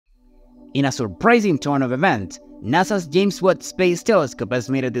In a surprising turn of events, NASA's James Webb Space Telescope has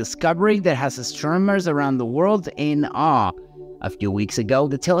made a discovery that has astronomers around the world in awe. A few weeks ago,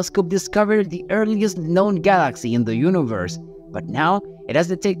 the telescope discovered the earliest known galaxy in the universe, but now it has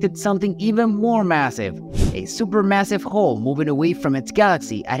detected something even more massive, a supermassive hole moving away from its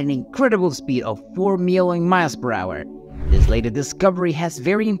galaxy at an incredible speed of 4 million miles per hour. This latest discovery has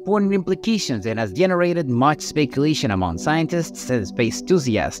very important implications and has generated much speculation among scientists and space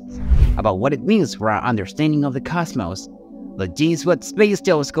enthusiasts about what it means for our understanding of the cosmos. The James Webb Space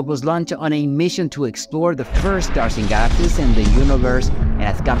Telescope was launched on a mission to explore the first stars and galaxies in the universe and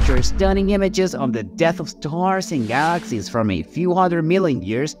has captured stunning images of the death of stars and galaxies from a few hundred million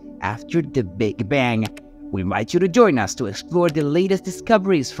years after the Big Bang. We invite you to join us to explore the latest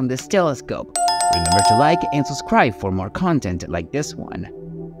discoveries from this telescope. Remember to like and subscribe for more content like this one.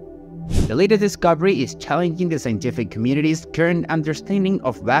 The latest discovery is challenging the scientific community's current understanding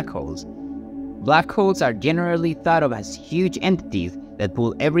of black holes. Black holes are generally thought of as huge entities that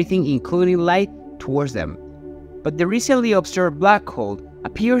pull everything, including light, towards them. But the recently observed black hole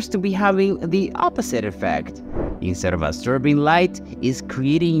appears to be having the opposite effect. Instead of absorbing light, it's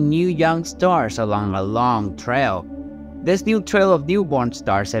creating new young stars along a long trail. This new trail of newborn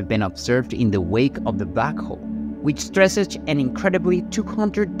stars have been observed in the wake of the black hole, which stretches an incredibly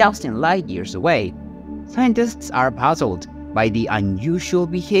 200,000 light-years away. Scientists are puzzled by the unusual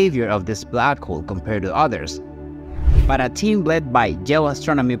behavior of this black hole compared to others. But a team led by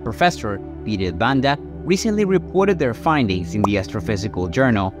geoastronomy professor Peter Banda recently reported their findings in the astrophysical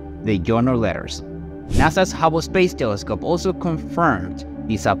journal, the Journal Letters. NASA's Hubble Space Telescope also confirmed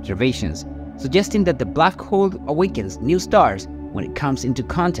these observations, suggesting that the black hole awakens new stars when it comes into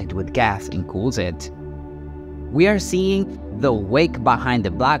contact with gas and cools it. We are seeing the wake behind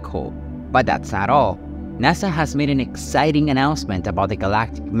the black hole, but that's not all. NASA has made an exciting announcement about the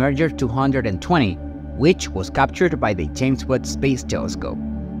Galactic Merger 220, which was captured by the James Webb Space Telescope.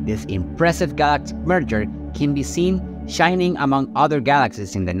 This impressive galactic merger can be seen shining among other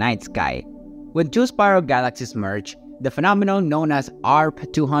galaxies in the night sky. When two spiral galaxies merge, the phenomenon known as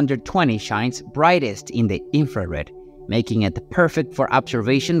ARP 220 shines brightest in the infrared, making it perfect for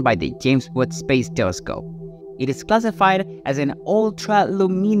observation by the James Webb Space Telescope. It is classified as an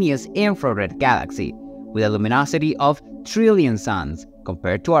ultra-luminous infrared galaxy, with a luminosity of trillion suns,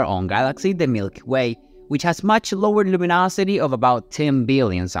 compared to our own galaxy, the Milky Way, which has much lower luminosity of about 10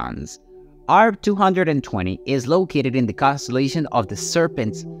 billion suns. ARP 220 is located in the constellation of the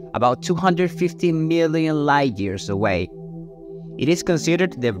Serpents, about 250 million light-years away. It is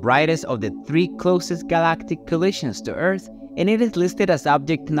considered the brightest of the three closest galactic collisions to Earth, and it is listed as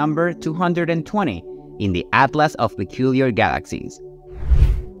object number 220 in the Atlas of Peculiar Galaxies.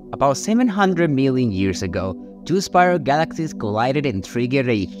 About 700 million years ago, two spiral galaxies collided and triggered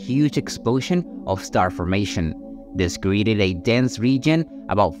a huge explosion of star formation. This created a dense region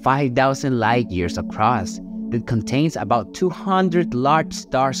about 5,000 light-years across that contains about 200 large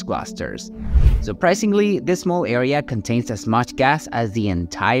star clusters. Surprisingly, this small area contains as much gas as the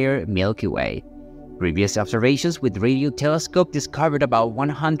entire Milky Way. Previous observations with radio telescope discovered about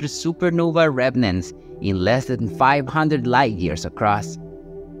 100 supernova remnants in less than 500 light-years across.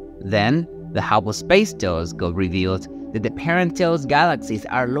 Then, the Hubble Space Telescope revealed that the parent-tailed galaxies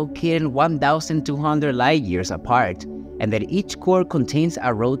are located 1,200 light-years apart, and that each core contains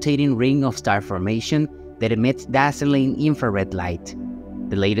a rotating ring of star formation that emits dazzling infrared light.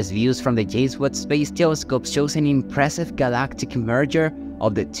 The latest views from the James Webb Space Telescope shows an impressive galactic merger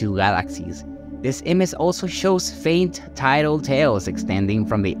of the two galaxies. This image also shows faint tidal tails extending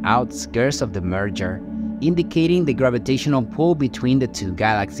from the outskirts of the merger, indicating the gravitational pull between the two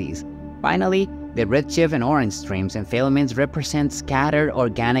galaxies. Finally, the redshift and orange streams and filaments represent scattered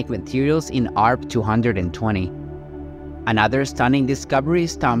organic materials in ARP 220. Another stunning discovery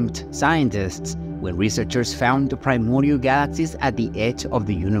stumped scientists when researchers found the primordial galaxies at the edge of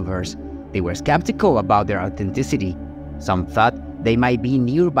the universe. They were skeptical about their authenticity. Some thought they might be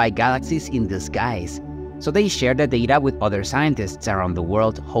nearby galaxies in disguise, so they shared the data with other scientists around the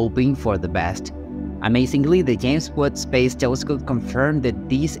world, hoping for the best. Amazingly, the James Webb Space Telescope confirmed that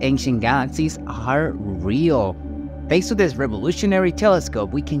these ancient galaxies are real. Thanks to this revolutionary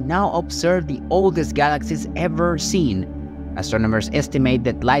telescope, we can now observe the oldest galaxies ever seen. Astronomers estimate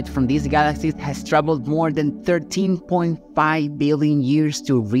that light from these galaxies has traveled more than 13.5 billion years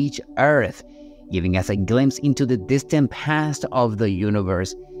to reach Earth, giving us a glimpse into the distant past of the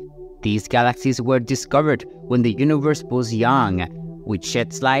universe. These galaxies were discovered when the universe was young, which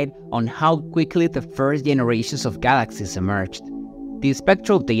sheds light on how quickly the first generations of galaxies emerged. The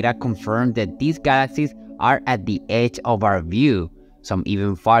spectral data confirmed that these galaxies are at the edge of our view, some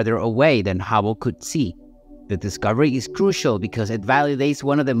even farther away than Hubble could see. The discovery is crucial because it validates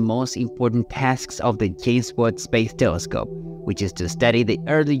one of the most important tasks of the James Webb Space Telescope, which is to study the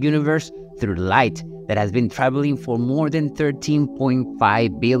early universe through light that has been traveling for more than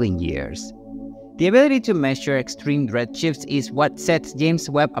 13.5 billion years. The ability to measure extreme redshifts is what sets James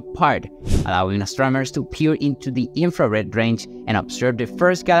Webb apart, allowing astronomers to peer into the infrared range and observe the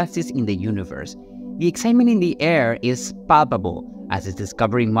first galaxies in the universe. The excitement in the air is palpable, as its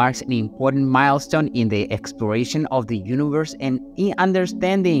discovery marks an important milestone in the exploration of the universe and in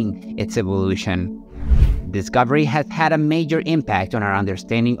understanding its evolution. The discovery has had a major impact on our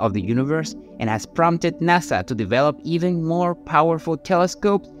understanding of the universe and has prompted NASA to develop even more powerful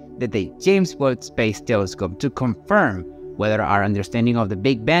telescopes than the James Webb Space Telescope to confirm whether our understanding of the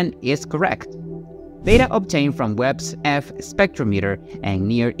Big Bang is correct. Data obtained from Webb's F spectrometer and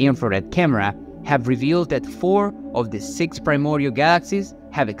near-infrared camera have revealed that 4 of the 6 primordial galaxies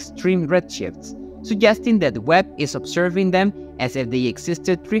have extreme redshifts, suggesting that Webb is observing them as if they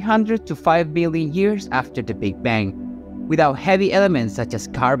existed 300 to 5 billion years after the Big Bang, without heavy elements such as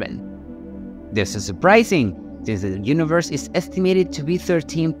carbon. This is surprising, since the universe is estimated to be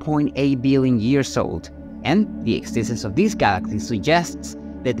 13.8 billion years old, and the existence of these galaxies suggests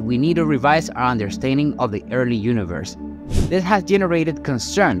that we need to revise our understanding of the early universe. This has generated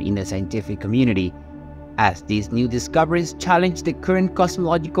concern in the scientific community, as these new discoveries challenge the current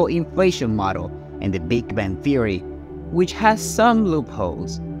cosmological inflation model and the Big Bang theory, which has some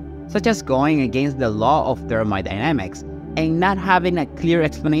loopholes, such as going against the law of thermodynamics and not having a clear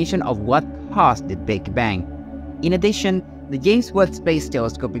explanation of what caused the Big Bang. In addition, the James Webb Space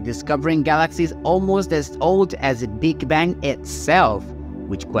Telescope is discovering galaxies almost as old as the Big Bang itself,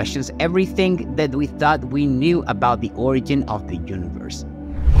 which questions everything that we thought we knew about the origin of the universe.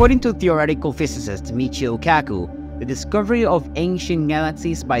 According to theoretical physicist Michio Kaku, the discovery of ancient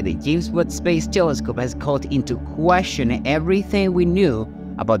galaxies by the James Webb Space Telescope has called into question everything we knew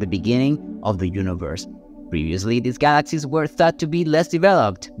about the beginning of the universe. Previously, these galaxies were thought to be less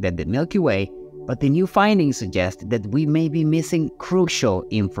developed than the Milky Way, but the new findings suggest that we may be missing crucial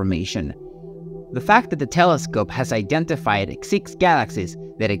information. The fact that the telescope has identified 6 galaxies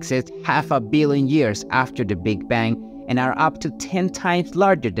that exist 500 million years after the Big Bang and are up to 10 times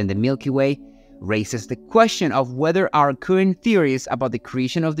larger than the Milky Way raises the question of whether our current theories about the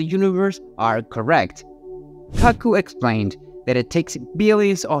creation of the universe are correct. Kaku explained that it takes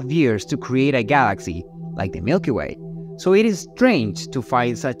billions of years to create a galaxy, like the Milky Way, so it is strange to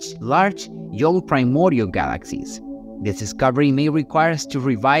find such large, young primordial galaxies. This discovery may require us to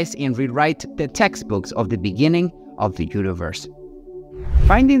revise and rewrite the textbooks of the beginning of the universe.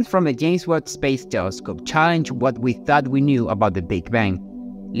 Findings from the James Webb Space Telescope challenge what we thought we knew about the Big Bang,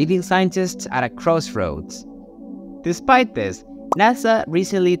 leaving scientists at a crossroads. Despite this, NASA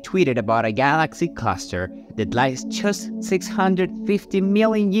recently tweeted about a galaxy cluster that lies just 650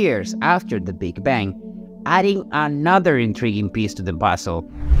 million years after the Big Bang, adding another intriguing piece to the puzzle.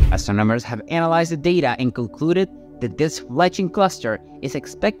 Astronomers have analyzed the data and concluded that this fledgling cluster is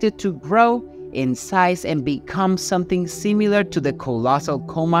expected to grow in size and become something similar to the colossal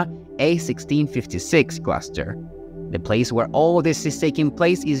coma A1656 cluster. The place where all this is taking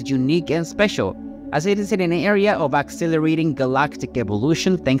place is unique and special, as it is in an area of accelerating galactic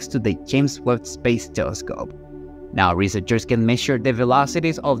evolution thanks to the James Webb Space Telescope. Now researchers can measure the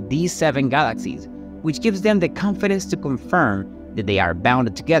velocities of these 7 galaxies, which gives them the confidence to confirm that they are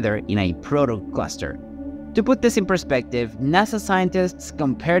bound together in a proto-cluster. To put this in perspective, NASA scientists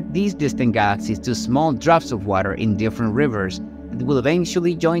compared these distant galaxies to small drops of water in different rivers that will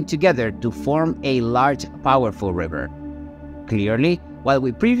eventually join together to form a large, powerful river. Clearly, what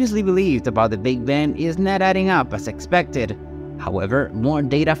we previously believed about the Big Bang is not adding up as expected. However, more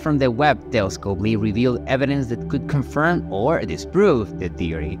data from the Webb telescope may reveal evidence that could confirm or disprove the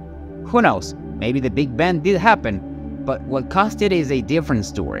theory. Who knows, maybe the Big Bang did happen, but what caused it is a different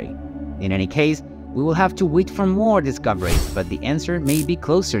story. In any case, we will have to wait for more discoveries, but the answer may be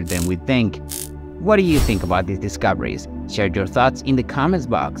closer than we think. What do you think about these discoveries? Share your thoughts in the comments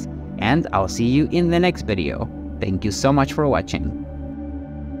box, and I'll see you in the next video. Thank you so much for watching.